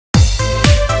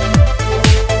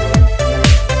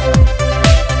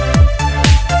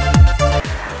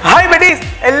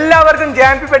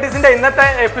ഫാൻപി പെറ്റീസിന്റെ ഇന്നത്തെ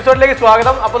എപ്പിസോഡിലേക്ക്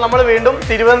സ്വാഗതം. അപ്പോൾ നമ്മൾ വീണ്ടും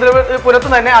തിരുവനന്തപുരത്ത്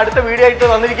തന്നെ അടുത്ത വീഡിയോ ആയിട്ട്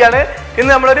വന്നിരിക്കുകയാണ്.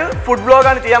 ഇന്ന് നമ്മളൊരു ഫുഡ്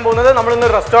വ്ലോഗാണ് ചെയ്യാൻ പോകുന്നത്.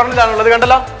 നമ്മളിന്നൊരു റെസ്റ്റോറൻറ്റിലാണുള്ളത്.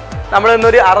 കണ്ടല്ലോ,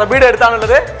 നമ്മളിന്നൊരു അറബിയുടെ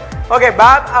അടുത്താണുള്ളത്. ഓക്കെ,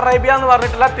 ബാബ് അറേബ്യ എന്ന്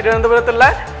പറഞ്ഞിട്ടുള്ള തിരുവനന്തപുരത്തുള്ള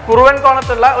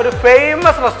കുറുവൻകോണത്തുള്ള ഒരു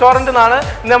ഫേമസ് റെസ്റ്റോറൻറ്റ് നിന്നാണ്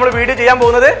ഇന്ന് നമ്മൾ വീഡിയോ ചെയ്യാൻ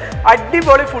പോകുന്നത്.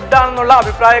 അടിപൊളി ഫുഡാണെന്നുള്ള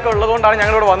അഭിപ്രായമൊക്കെ ഉള്ളതുകൊണ്ടാണ്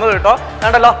ഞങ്ങളിവിടെ വന്നത് കേട്ടോ.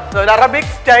 കണ്ടല്ലോ, ഒരു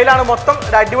അറബിക് സ്റ്റൈലാണ് മൊത്തം.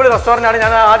 ഒരു അടിപൊളി റെസ്റ്റോറൻ്റാണ്.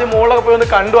 ഞാൻ ആദ്യം മുകളിലൊക്കെ പോയി ഒന്ന്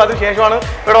കണ്ടു, അതിനുശേഷമാണ്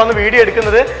ഇവിടെ വന്ന് വീഡിയോ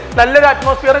എടുക്കുന്നത്. നല്ലൊരു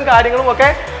അറ്റ്മോസ്ഫിയറും കാര്യങ്ങളും ഒക്കെ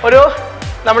ഒരു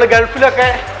നമ്മൾ ഗൾഫിലൊക്കെ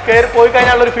കയറി പോയി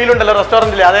കഴിഞ്ഞാലുള്ളൊരു ഫീൽ ഉണ്ടല്ലോ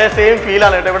റെസ്റ്റോറൻറ്റിൽ, അതേ സെയിം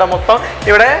ഫീലാണ് കേട്ടോ ഇവിടെ മൊത്തം.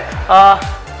 ഇവിടെ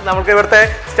നമുക്ക് ഇവിടുത്തെ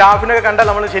സ്റ്റാഫിനൊക്കെ കണ്ടാൽ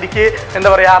നമ്മൾ ശരിക്കും എന്താ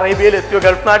പറയുക, അറേബ്യയിൽ എത്തിയോ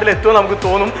ഗൾഫ് നാട്ടിൽ എത്തുമോ നമുക്ക്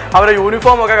തോന്നും. അവരുടെ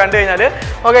യൂണിഫോം ഒക്കെ കണ്ടു കഴിഞ്ഞാൽ.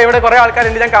 ഓക്കെ, ഇവിടെ കുറേ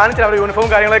ആൾക്കാരുണ്ട്, ഞാൻ കാണിച്ചുതരാം അവരുടെ യൂണിഫോം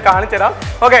കാര്യങ്ങളൊക്കെ കാണിച്ചു തരാം.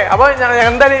 ഓക്കെ, അപ്പോൾ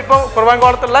എന്തായാലും ഇപ്പോൾ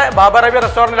കുറുവൻകോണത്തുള്ള ബാബ് അറേബ്യ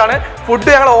റെസ്റ്റോറൻറ്റിലാണ്. ഫുഡ്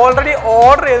ഞങ്ങൾ ഓൾറെഡി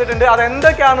ഓർഡർ ചെയ്തിട്ടുണ്ട്.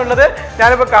 അതെന്തൊക്കെയാണുള്ളത്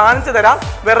ഞാനിപ്പോൾ കാണിച്ചു തരാം.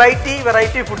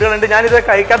 വെറൈറ്റി ഫുഡുകളുണ്ട്. ഞാനിത്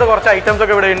കഴിക്കാത്ത കുറച്ച് ഐറ്റംസ്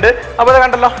ഒക്കെ ഇവിടെ ഉണ്ട്. അപ്പോൾ ഇത്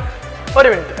കണ്ടല്ലോ, ഒരു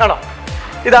മിനിറ്റ് കാണോ,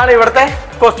 ഇതാണ് ഇവിടുത്തെ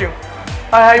കോസ്റ്റ്യൂം.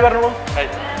 ഹായ് പറഞ്ഞോളൂ.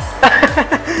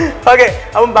 ഓക്കെ,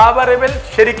 അപ്പം ബാബ് അറേബ്യയിൽ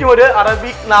ശരിക്കും ഒരു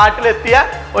അറബിക് നാട്ടിലെത്തിയ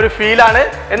ഒരു ഫീലാണ്.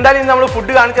 എന്തായാലും നമ്മൾ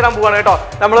ഫുഡ് കാണിച്ചു തരാൻ പോവാണ് കേട്ടോ.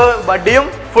 നമ്മൾ ബഡ്ഡിയും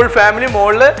ഫുൾ ഫാമിലി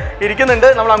മുകളിൽ ഇരിക്കുന്നുണ്ട്.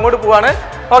 നമ്മൾ അങ്ങോട്ട് പോവാണ്.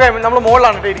 ഓക്കെ, നമ്മൾ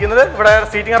മുകളിലാണ് കേട്ടോ ഇരിക്കുന്നത്. ഇവിടെ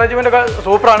സീറ്റിംഗ് അറേഞ്ച്മെൻ്റ് ഒക്കെ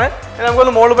സൂപ്പറാണ്.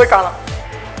 നമുക്കൊന്ന് മുകളിൽ പോയി കാണാം.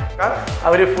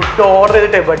 അവർ ഫുഡ് ഓർഡർ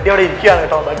ചെയ്തിട്ട് ബഡ്ഡി അവിടെ ഇരിക്കുകയാണ്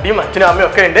കേട്ടോ. ബഡ്ഡിയും അച്ഛനും അമ്മയും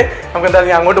ഒക്കെ ഉണ്ട്. നമുക്ക്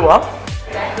എന്തായാലും അങ്ങോട്ട് പോവാം.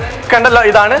 കണ്ടല്ലോ,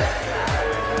 ഇതാണ്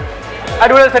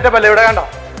അടിപൊളി സെറ്റപ്പ് അല്ലേ ഇവിടെ. കണ്ടോ,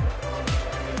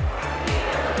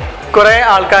 കുറേ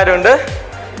ആൾക്കാരുണ്ട്.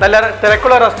 നല്ല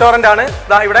തിരക്കുള്ള റെസ്റ്റോറൻ്റ് ആണ്.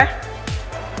 ഇതാ ഇവിടെ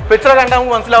പിക്ചർ കണ്ടാൽ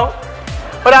നമുക്ക് മനസ്സിലാവും.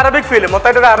 ഒരു അറബിക് ഫീൽ,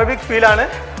 മൊത്തമായിട്ടൊരു അറബിക് ഫീലാണ്.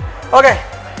 ഓക്കെ,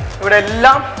 ഇവിടെ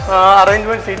എല്ലാം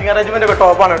അറേഞ്ച്മെൻറ്റ്, സീറ്റിംഗ് അറേഞ്ച്മെൻ്റ് ഒക്കെ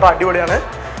ടോപ്പാണ് കേട്ടോ, അടിപൊളിയാണ്.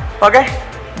 ഓക്കെ,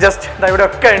 ജസ്റ്റ് ഇതാ ഇവിടെ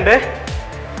ഒക്കെ ഉണ്ട്.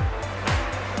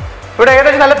 ഇവിടെ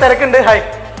ഏകദേശം നല്ല തിരക്കുണ്ട്. ഹായ്.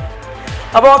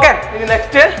 അപ്പോൾ ഓക്കെ, ഇനി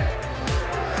നെക്സ്റ്റ്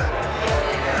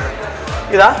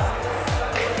ഇതാ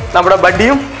നമ്മുടെ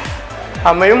ബഡ്ഡിയും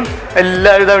അമ്മയും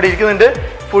എല്ലാവരും ഇതവിടെ ഇരിക്കുന്നുണ്ട്.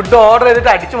 ഫുഡ് ഓർഡർ ചെയ്തിട്ട്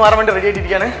അടിച്ചു മാറാൻ വേണ്ടി റെഡി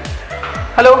ആയിട്ടിരിക്കുകയാണ്.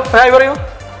 ഹലോ, ഹായ് പറയൂ.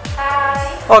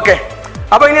 ഓക്കെ,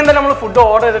 അപ്പോൾ ഇനി എന്തായാലും നമ്മൾ ഫുഡ്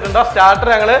ഓർഡർ ചെയ്തിട്ടുണ്ടോ. സ്റ്റാർട്ടർ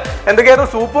ഞങ്ങൾ എന്തൊക്കെയായിരുന്നു,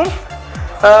 സൂപ്പും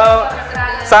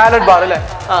സാലഡ് ബാർ അല്ലേ.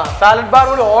 സാലഡ് ബാർ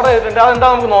കൂടി ഓർഡർ ചെയ്തിട്ടുണ്ട്.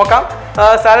 അതെന്താ നമുക്ക് നോക്കാം.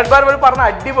 സാലഡ് ബാർ ഇവർ പറഞ്ഞ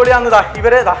അടിപൊളിയാണെന്നതാ.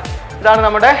 ഇതാണ്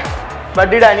നമ്മുടെ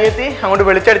ബഡ്ഡിയുടെ അനിയത്തി. അങ്ങോട്ട്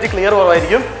വെളിച്ചടിച്ച് ക്ലിയർ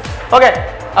കുറവായിരിക്കും. ഓക്കെ,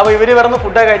 അപ്പോൾ ഇവർ വരുന്ന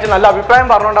ഫുഡൊക്കെ കഴിച്ച് നല്ല അഭിപ്രായം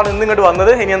പറഞ്ഞുകൊണ്ടാണ് ഇന്ന് ഇങ്ങോട്ട്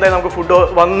വന്നത്. ഇനി എന്തായാലും നമുക്ക് ഫുഡ്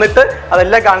വന്നിട്ട്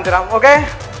അതെല്ലാം കാണിച്ചു തരാം. ഓക്കെ,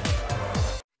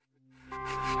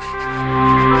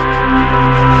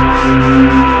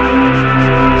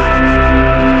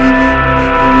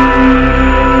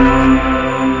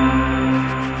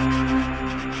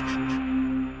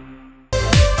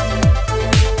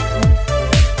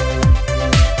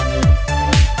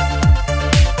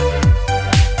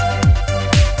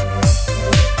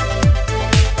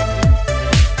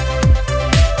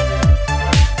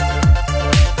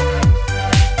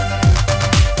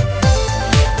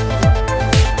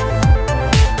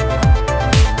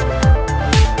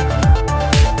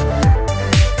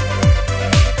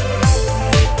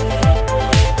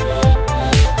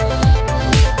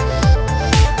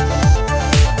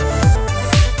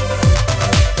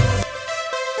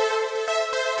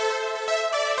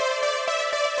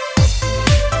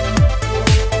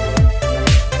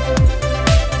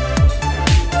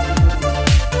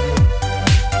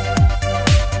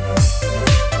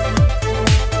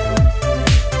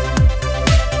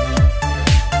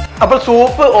 അപ്പോൾ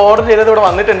സൂപ്പ് ഓർഡർ ചെയ്തത് ഇവിടെ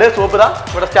വന്നിട്ടുണ്ട്. സൂപ്പ് ഇതാ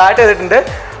ഇവിടെ സ്റ്റാർട്ട് ചെയ്തിട്ടുണ്ട്.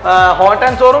 ഹോട്ട്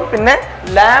ആൻഡ് സോറും പിന്നെ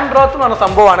ലാം ബ്രോത്ത് എന്ന് പറഞ്ഞ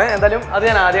സംഭവമാണ്. എന്തായാലും അത്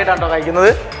ഞാൻ ആദ്യമായിട്ടാണോ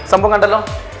കഴിക്കുന്നത്. സംഭവം കണ്ടല്ലോ.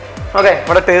 ഓക്കെ,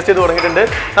 ഇവിടെ ടേസ്റ്റ് ചെയ്ത് തുടങ്ങിയിട്ടുണ്ട്.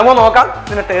 നമുക്ക് നോക്കാം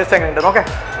ഇതിൻ്റെ ടേസ്റ്റ് എങ്ങനെയുണ്ട്. ഓക്കെ,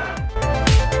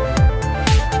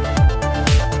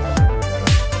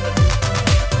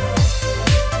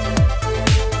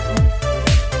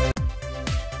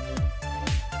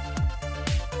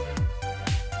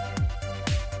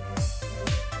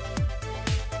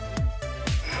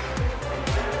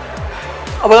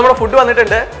 അപ്പോൾ നമ്മുടെ ഫുഡ്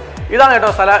വന്നിട്ടുണ്ട്. ഇതാണ് കേട്ടോ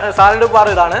സാലഡ് ബാർ.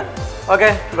 ഇതാണ്. ഓക്കെ,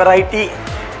 വെറൈറ്റി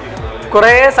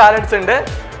കുറേ സാലഡ്സ് ഉണ്ട്.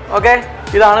 ഓക്കെ,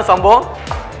 ഇതാണ് സംഭവം.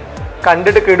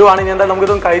 കണ്ടിട്ട് കിടുവാണ്. ഇനി എന്തായാലും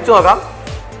നമുക്കിതൊന്ന് കഴിച്ചു നോക്കാം.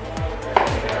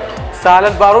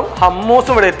 സാലഡ് ബാറും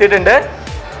ഹമ്മൂസും ഇവിടെ എത്തിയിട്ടുണ്ട്.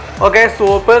 Okay,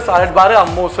 soup, salad bar,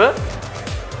 hummus.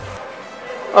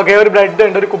 Okay, ഒരു ബ്രെഡ്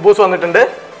ഉണ്ട്, ഒരു കുബൂസ് വന്നിട്ടുണ്ട്.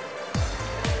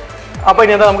 അപ്പോൾ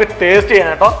ഇനി എന്താ നമുക്ക് ടേസ്റ്റ് ചെയ്യാൻ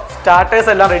കേട്ടോ.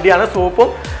 സ്റ്റാർട്ടേഴ്സ് എല്ലാം റെഡിയാണ്. സൂപ്പും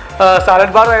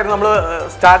സാലഡ് ബാറും ആയിരുന്നു നമ്മൾ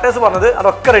സ്റ്റാർട്ടേഴ്സ് പറഞ്ഞത്.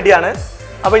 അതൊക്കെ റെഡിയാണ്.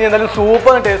 അപ്പോൾ ഇനി എന്തായാലും സൂപ്പ്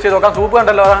ഒന്ന് ടേസ്റ്റ് ചെയ്ത് നോക്കാം. സൂപ്പ്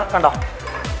കണ്ടല്ലോ, കണ്ടോ.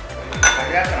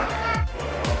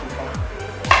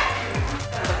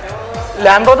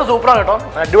 ലാം ബ്രോത്ത് സൂപ്പറാണ് കേട്ടോ,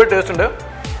 അടിപൊളി ടേസ്റ്റ് ഉണ്ട്.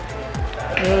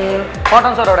 ഹോട്ട്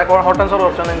ആൻഡ് സോർ അവിടെ, ഹോട്ട് ആൻഡ് സോർ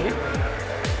കുറച്ചാണ് എനിക്ക്.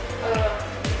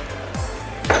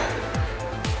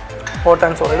 ഹോട്ട്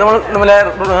ആൻഡ് സോർ ഇത് നമ്മളെ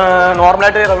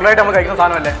നോർമലായിട്ട് റെഗുലറായിട്ട് നമ്മൾ കഴിക്കുന്ന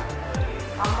സാധനമല്ലേ.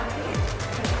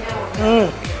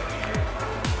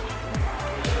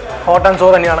 ഹോട്ട് ആൻഡ്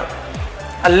സോർ തന്നെയാണ്,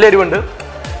 നല്ല എരിവുണ്ട്,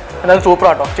 എന്നാലും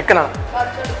സൂപ്പറാട്ടോ. ചിക്കനാണ്,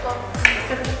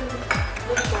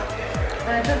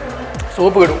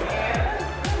 സൂപ്പ് കിടും.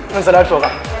 സലാഡ്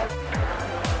നോക്കാം,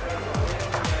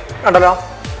 കണ്ടല്ലോ.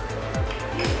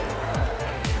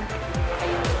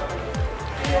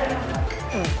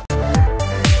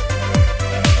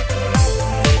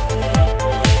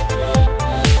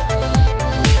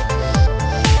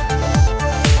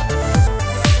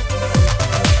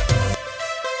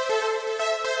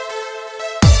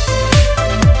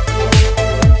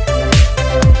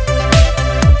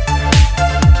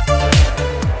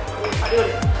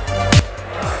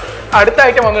 അടുത്ത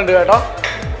ഐറ്റം വന്നിട്ടുണ്ട് കേട്ടോ,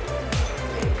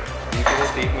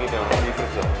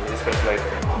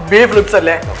 ബീഫ് റിബ്സ്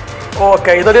അല്ലേ?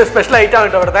 ഓക്കെ, ഇതൊരു സ്പെഷ്യൽ ഐറ്റം ആണ്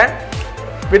കേട്ടോ ഇവിടുത്തെ.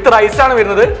 വിത്ത് റൈസാണ്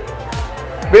വരുന്നത്,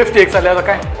 ബീഫ് സ്റ്റീക്സ് അല്ലേ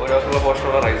അതൊക്കെ?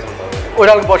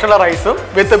 ഒരാൾക്ക് പോർഷനുള്ള റൈസും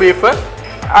വിത്ത് ബീഫ്,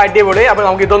 അടിപൊളി. അപ്പോൾ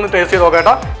നമുക്ക് ഇതൊന്ന് ടേസ്റ്റ് ചെയ്ത് നോക്കാം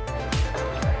കേട്ടോ.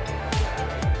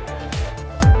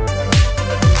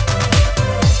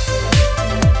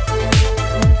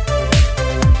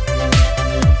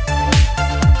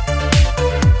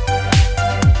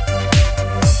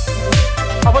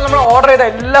 അപ്പോൾ നമ്മൾ ഓർഡർ ചെയ്ത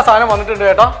എല്ലാ സാധനവും വന്നിട്ടുണ്ട്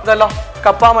കേട്ടോ. ഇതല്ലോ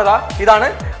കപ്പാമ, ഇതാണ്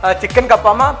ചിക്കൻ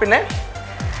കപ്പാമ, പിന്നെ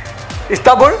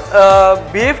ഇസ്താബുൾ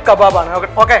ബീഫ് കബാബാണ്.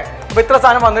 ഓക്കെ, അപ്പോൾ ഇത്ര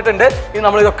സാധനം വന്നിട്ടുണ്ട്. ഇത്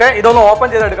ഇതൊന്ന് ഓപ്പൺ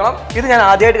ചെയ്തെടുക്കണം. ഇത് ഞാൻ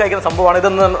ആദ്യമായിട്ട് കഴിക്കുന്ന സംഭവമാണ്.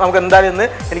 ഇതൊന്ന് നമുക്ക് എന്തായാലും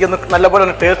എനിക്കൊന്ന് നല്ലപോലെ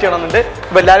ഒന്ന് ടേസ്റ്റ് ചെയ്യണമെന്നുണ്ട്.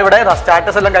 അപ്പോൾ എല്ലാവരും ഇവിടെ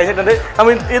സ്റ്റാറ്റസ് എല്ലാം കഴിഞ്ഞിട്ടുണ്ട്.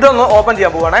 നമ്മൾ ഇതൊന്ന് ഓപ്പൺ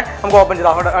ചെയ്യാൻ പോവുകയാണേ. നമുക്ക് ഓപ്പൺ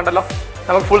ചെയ്താൽ അവിടെ ഉണ്ടല്ലോ,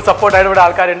 നമുക്ക് ഫുൾ സപ്പോർട്ടായിട്ട് ഇവിടെ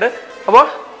ആൾക്കാരുണ്ട്. അപ്പോൾ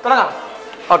തുടങ്ങാം.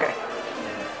 ഓക്കെ,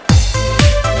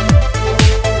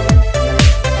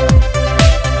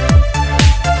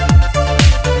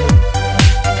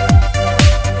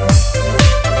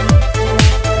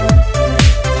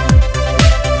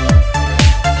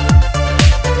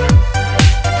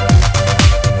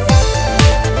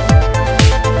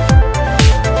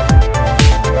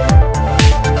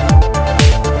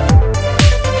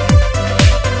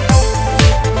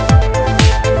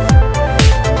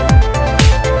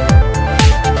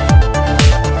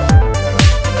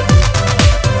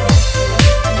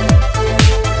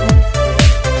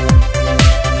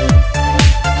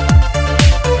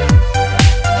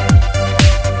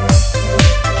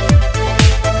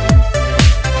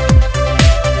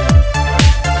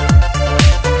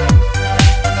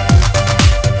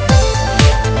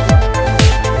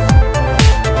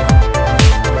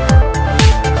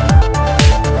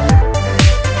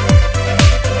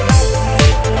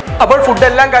 അപ്പോൾ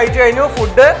ഫുഡെല്ലാം കഴിച്ചു കഴിഞ്ഞു.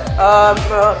 Food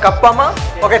കപ്പാമ,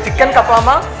 okay, chicken കപ്പാമ,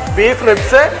 beef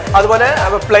ribs, അതുപോലെ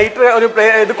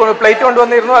പ്ലേറ്റ്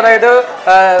കൊണ്ടുവന്നിരുന്നു. അതായത്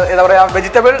എന്താ പറയുക,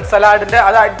 വെജിറ്റബിൾ സലാഡിൻ്റെ,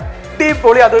 അത്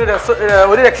അടിപൊളി, അതൊരു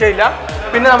ഒരു രക്ഷയില്ല.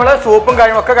 പിന്നെ നമ്മൾ സൂപ്പും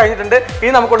കാര്യമൊക്കെ കഴിഞ്ഞിട്ടുണ്ട്.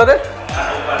 ഇനി നമുക്കുള്ളത്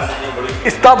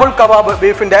ഇസ്താബുൾ കബാബ്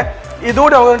ബീഫിൻ്റെ,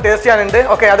 ഇതുകൂടി നമുക്കൊന്ന് ടേസ്റ്റ് ചെയ്യാനുണ്ട്.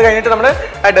 ഓക്കെ, അത് കഴിഞ്ഞിട്ട് നമ്മൾ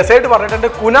ഡെസേർട്ട് പറഞ്ഞിട്ടുണ്ട്,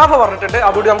 കുനാഫ പറഞ്ഞിട്ടുണ്ട്,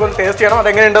 അതുകൂടി നമുക്കൊന്ന് ടേസ്റ്റ് ചെയ്യണം.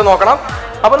 അതെങ്ങനെയുണ്ടെന്ന് നോക്കണം.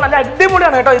 അപ്പോൾ നല്ല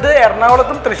അടിപൊളിയാണ് കേട്ടോ. ഇത്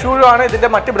എറണാകുളത്തും തൃശ്ശൂരുമാണ് ഇതിൻ്റെ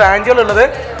മറ്റ് ബ്രാഞ്ചുകളുള്ളത്.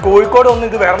 കോഴിക്കോട് ഒന്നും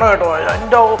ഇത് വരണം കേട്ടോ.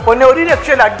 എൻ്റെ പൊന്നെ ഒരു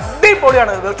രക്ഷയില്ല,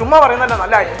 അടിപൊളിയാണ്. ഇത് ചുമ്മാ പറയുന്നതല്ല,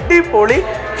 നല്ല അടിപൊളി.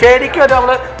 ശരിക്കും അത്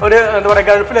നമ്മൾ എന്താ പറയുക,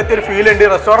 ഗൾഫിലെത്തിയൊരു ഫീൽ ഉണ്ട്.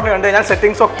 റെസ്റ്റോറൻറ്റ് കണ്ട് ഞാൻ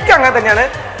സെറ്റിങ്സ് ഒക്കെ അങ്ങനെ തന്നെയാണ്.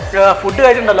 ഫുഡ്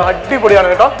കഴിച്ചിട്ടുണ്ടല്ലോ, അടിപൊളിയാണ്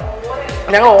കേട്ടോ.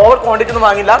 ഞങ്ങൾ ഓവർ ക്വാണ്ടിറ്റി ഒന്നും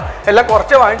വാങ്ങില്ല, എല്ലാം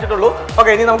കുറച്ചേ വാങ്ങിച്ചിട്ടുള്ളൂ. ഓക്കെ,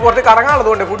 ഇനി നമുക്ക് കുറച്ച്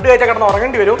കറങ്ങാനുള്ളതുകൊണ്ട് ഫുഡ് കഴിച്ചാൽ കിടന്ന്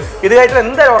ഉറങ്ങേണ്ടി വരും. ഇത് കഴിച്ചാൽ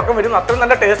എന്തായാലും ഉറക്കം വരും. അത്രയും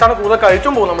നല്ല ടേസ്റ്റാണ്. കൂടുതൽ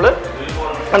കഴിച്ചും പോകും. നമ്മൾ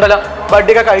കണ്ടല്ലോ,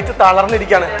 ബഡ്ഡിയൊക്കെ കഴിച്ച്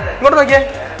തളർന്നിരിക്കുകയാണ്. ഇങ്ങോട്ട് നോക്കിയേ,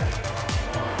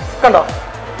 കണ്ടോ?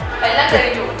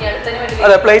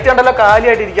 അതെ, പ്ലേറ്റ് കണ്ടല്ലോ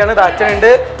കാലിയായിട്ടിരിക്കുകയാണ്. ഇത്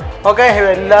അച്ഛനുണ്ട്, ഓക്കെ,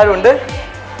 എല്ലാവരും ഉണ്ട്.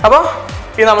 അപ്പോൾ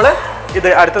ഇത്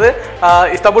അടുത്തത്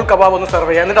ഇസ്താബുൾ കബാബ് ഒന്ന് സെർവ്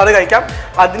ചെയ്യാം, എന്നിട്ട് അത് കഴിക്കാം.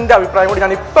 അതിൻ്റെ അഭിപ്രായം കൂടി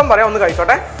ഞാൻ ഇപ്പം പറയാം, ഒന്ന്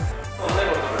കഴിച്ചോട്ടെ.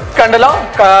 കണ്ടല്ലോ,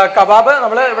 കബാബ്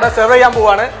നമ്മൾ ഇവിടെ സെർവ് ചെയ്യാൻ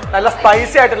പോവാണ്. നല്ല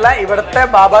സ്പൈസി ആയിട്ടുള്ള ഇവിടുത്തെ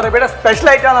ബാബ റബിയുടെ സ്പെഷ്യൽ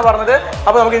ആയിട്ടാണ് പറഞ്ഞത്.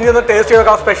 അപ്പോൾ നമുക്ക് ഇനി ഒന്ന് ടേസ്റ്റ് ചെയ്ത്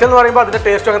നോക്കാം. സ്പെഷ്യൽ എന്ന് പറയുമ്പോൾ അതിൻ്റെ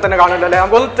ടേസ്റ്റ് ഒക്കെ തന്നെ കാണുമല്ലോ അല്ലേ?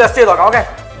 നമുക്കൊന്ന് ടെസ്റ്റ് ചെയ്ത് നോക്കാം. Okay,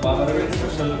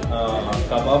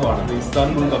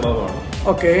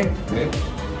 okay,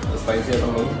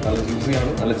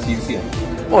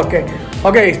 okay,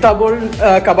 okay. ഇസ്താബുൾ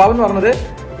kebab എന്ന് പറഞ്ഞത്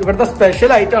ഇവിടുത്തെ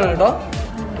സ്പെഷ്യൽ ഐറ്റം ആണ് കേട്ടോ.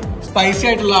 സ്പൈസി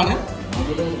ആയിട്ടുള്ളതാണ്.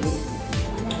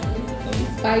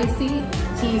 Spicy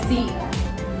cheesy.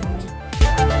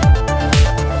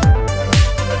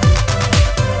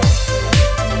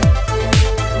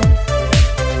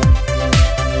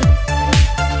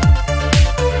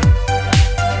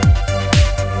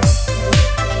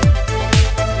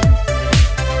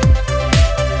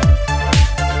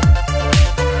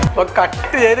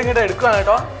 കട്ട് ചെയ്ത് ഇങ്ങോട്ട് എടുക്കുകയാണ്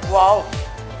കേട്ടോ. വാവ്,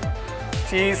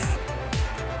 ചീസ്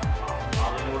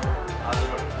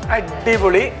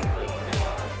അടിപൊളി.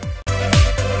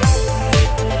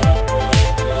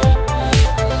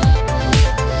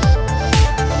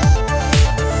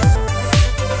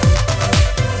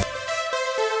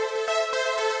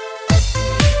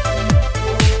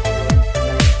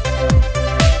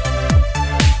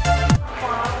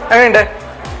 എങ്ങനെയുണ്ട്?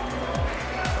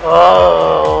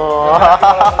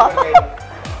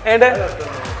 ഏണ്ട്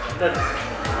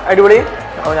അടിപൊളി.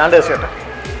 അപ്പോൾ ഞാൻ ടേസ്റ്റ് ചെയ്യട്ടെ.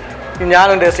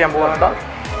 ഞാനും ടേസ്റ്റ് ചെയ്യാൻ പോകാം കേട്ടോ.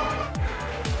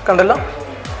 കണ്ടല്ലോ,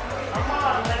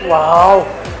 വാവ്.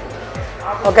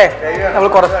 ഓക്കെ, നമ്മൾ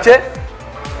കുറച്ച്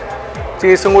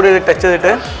ചീസും കൂടി ടച്ച്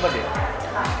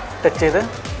ചെയ്ത്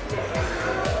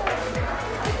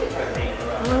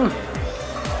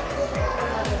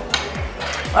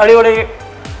അടിപൊളി.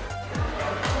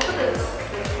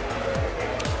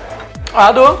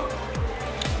 അതോ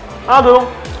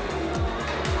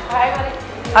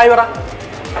ഹായ് പറ.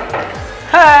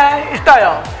 ഹായ്.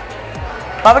 ഇഷ്ടമായോ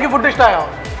ബാബയ്ക്ക്? ഫുഡ് ഇഷ്ടമായോ?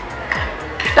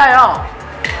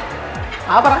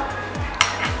 ആ പറ.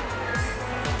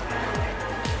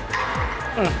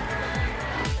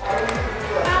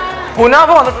 കുനാഫ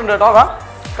വന്നിട്ടുണ്ട് കേട്ടോ.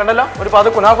 കണ്ടല്ലോ, ഒരു പാത്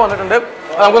കുനാഫ വന്നിട്ടുണ്ട്.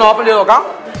 നമുക്കൊന്ന് ഓപ്പൺ ചെയ്ത് നോക്കാം.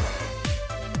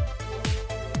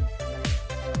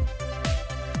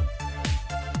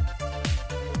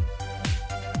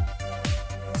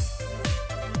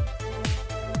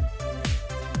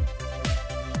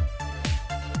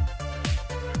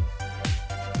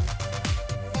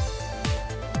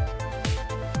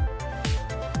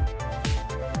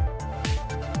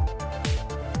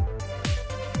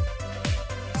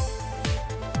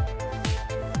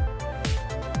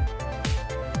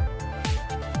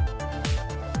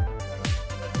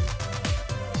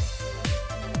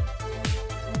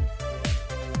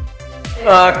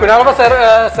 കുനാഫ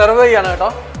സെർവ് ചെയ്യാണ് കേട്ടോ.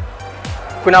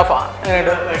 കുനാഫ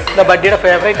എങ്ങനെയുണ്ട്? ബഡ്ഡിയുടെ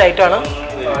ഫേവറേറ്റ് ഐറ്റം ആണ്.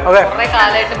 ഓക്കെ,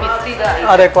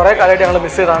 അതെ, കുറേ കാലമായിട്ട് ഞങ്ങൾ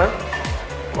മിസ് ചെയ്താണ്.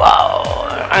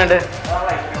 അങ്ങോട്ട്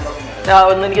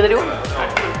ഒന്ന് എനിക്ക് തരൂ.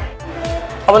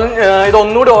 അപ്പം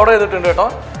ഇതൊന്നുകൂടി ഓർഡർ ചെയ്തിട്ടുണ്ട് കേട്ടോ.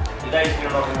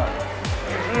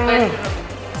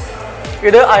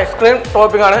 ഇത് ഐസ്ക്രീം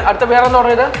ടോപ്പിംഗ് ആണ്. അടുത്ത വേറെ എന്താ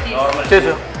ഓർഡർ ചെയ്ത്?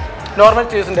 Cheese, normal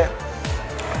ചീസിൻ്റെ.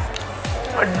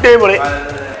 അടിപൊളി.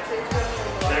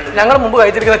 ഞങ്ങൾ മുമ്പ്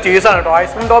കഴിച്ചിരിക്കുന്ന ചീസാണ് കേട്ടോ.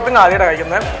 ഐസ്ക്രീം ടോപ്പിംഗ് ആദ്യമായിട്ട്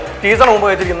കഴിക്കുന്നത്. ചീസാണ് മുമ്പ്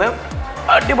കഴിച്ചിരിക്കുന്നത്.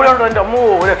 അടിപൊളിയാണ്. എൻ്റെ അമ്മോ,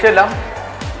 ഒരു രക്ഷയില്ല.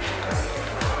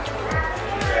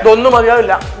 ഇതൊന്നും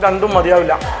മതിയാവില്ല, രണ്ടും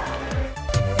മതിയാവില്ല.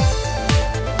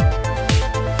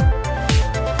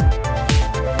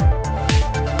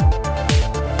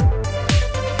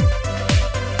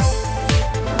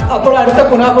 അപ്പോൾ അടുത്ത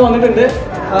കുനാഫ വന്നിട്ടുണ്ട്.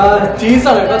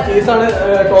 ചീസാണ് കേട്ടോ. ചീസാണ്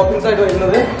ടോപ്പിംഗ്സ് ആയിട്ട്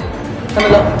വരുന്നത്.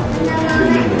 കണ്ടല്ലോ.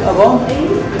 അപ്പോൾ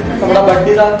നമ്മുടെ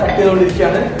ബഡ്ഡി കട്ട്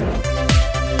ചെയ്തുകൊണ്ടിരിക്കുകയാണ്.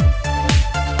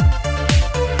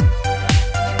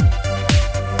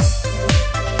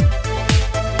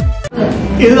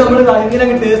 ഇത് നമ്മൾ ഇങ്ങനെ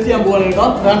ടേസ്റ്റ് ചെയ്യാൻ പോവാണ് കേട്ടോ.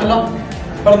 വേണ്ടല്ലോ,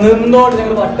 അവിടെ നിന്നോട്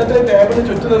ഞങ്ങൾ വട്ടത്തിൽ ടേബിളിൽ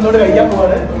ചുറ്റും നിന്നോട് കഴിക്കാൻ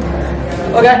പോവാണ്.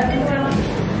 ഓക്കെ,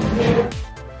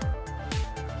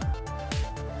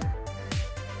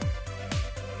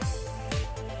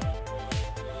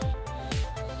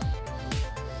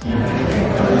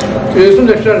 ചീസും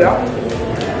രക്ഷയില്ല.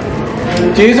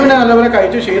 ചീസ് പിന്നെ നല്ലപോലെ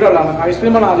കഴിച്ച് ശീലമുള്ളതാണ്.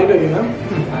 ഐസ്ക്രീമാണ് ആദ്യമായിട്ട് കഴിക്കുന്നത്.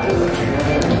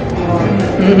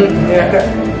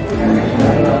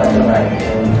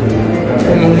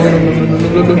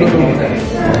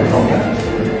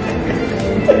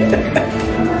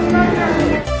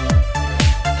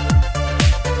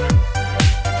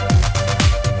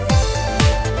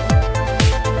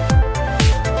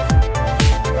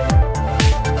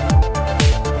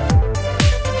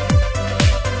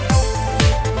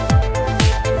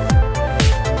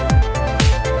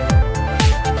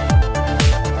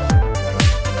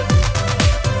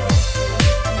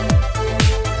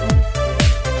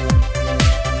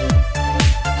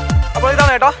 അപ്പോൾ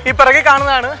ഇതാണ് കേട്ടോ, ഈ പിറകെ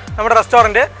കാണുന്നതാണ് നമ്മുടെ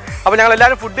റെസ്റ്റോറൻറ്റ്. അപ്പോൾ ഞങ്ങൾ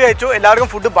എല്ലാവരും ഫുഡ് കഴിച്ചു. എല്ലാവർക്കും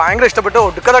ഫുഡ് ഭയങ്കര ഇഷ്ടപ്പെട്ടു.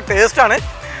 ഒടുക്കത്തെ ടേസ്റ്റാണ്.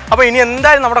 അപ്പോൾ ഇനി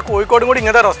എന്തായാലും നമ്മുടെ കോഴിക്കോടും കൂടി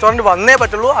ഇങ്ങനത്തെ റെസ്റ്റോറൻറ്റ് വന്നേ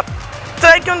പറ്റുള്ളൂ.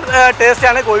 അത്രയ്ക്കും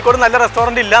ടേസ്റ്റാണ്. കോഴിക്കോട് നല്ല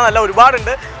റെസ്റ്റോറൻറ്റ് ഇല്ല, നല്ല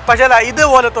ഒരുപാടുണ്ട്. പക്ഷേ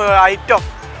ഇതുപോലത്തെ ഐറ്റം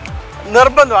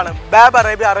നിർബന്ധമാണ്.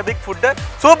 അറബിക് ഫുഡ്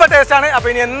സൂപ്പർ ടേസ്റ്റാണ്. അപ്പോൾ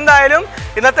ഇനി എന്തായാലും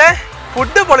ഇന്നത്തെ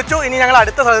ഫുഡ് പൊളിച്ചു. ഇനി ഞങ്ങൾ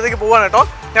അടുത്ത സ്ഥലത്തേക്ക് പോവുകയാണ് കേട്ടോ.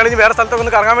 ഞങ്ങൾ ഇനി വേറെ സ്ഥലത്തൊക്കെ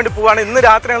ഒന്ന് കറങ്ങാൻ വേണ്ടി പോവുകയാണ്. ഇന്ന്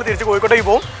രാത്രി ഞങ്ങൾ തിരിച്ച് കോഴിക്കോട്ടേക്ക്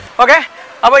പോകും. ഓക്കെ,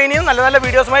 അപ്പോൾ ഇനിയും നല്ല നല്ല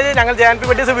വീഡിയോസുമായി ഞങ്ങൾ JNP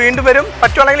ബഡ്ഡീസ് വീണ്ടും വരും.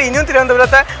 പറ്റുവാണെങ്കിൽ ഇനിയും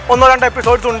തിരുവനന്തപുരത്തെ 1-2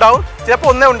 എപ്പിസോഡ്സ് ഉണ്ടാവും. ചിലപ്പോൾ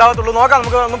ഒന്നേ ഉണ്ടാവത്തുള്ളൂ. നോക്കാം,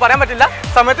 നമുക്ക് ഒന്നും പറയാൻ പറ്റില്ല.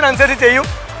 സമയത്തിനനുസരിച്ച് ചെയ്യും.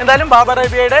 എന്തായാലും ബാബ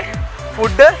അറേബ്യയുടെ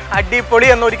ഫുഡ് അടിപൊളി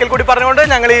എന്ന് ഒരിക്കൽ കൂടി പറഞ്ഞുകൊണ്ട്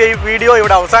ഞങ്ങൾ ഈ വീഡിയോ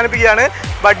ഇവിടെ അവസാനിപ്പിക്കുകയാണ്.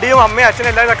 ബഡ്ഡിയും അമ്മയും അച്ഛനും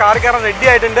എല്ലാവരും കാറിൽ കയറാൻ റെഡി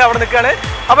ആയിട്ടുണ്ട്, അവിടെ നിൽക്കുകയാണ്.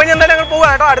 അപ്പോൾ ഇനി എന്തായാലും ഞങ്ങൾ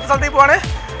പോവുകയാണ് കേട്ടോ, അടുത്ത സ്ഥലത്തേക്ക് പോവാണ്.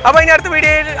 അപ്പോൾ ഇനി അടുത്ത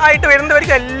വീഡിയോ ആയിട്ട്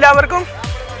വരുന്നവർക്ക് എല്ലാവർക്കും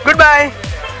ഗുഡ് ബൈ.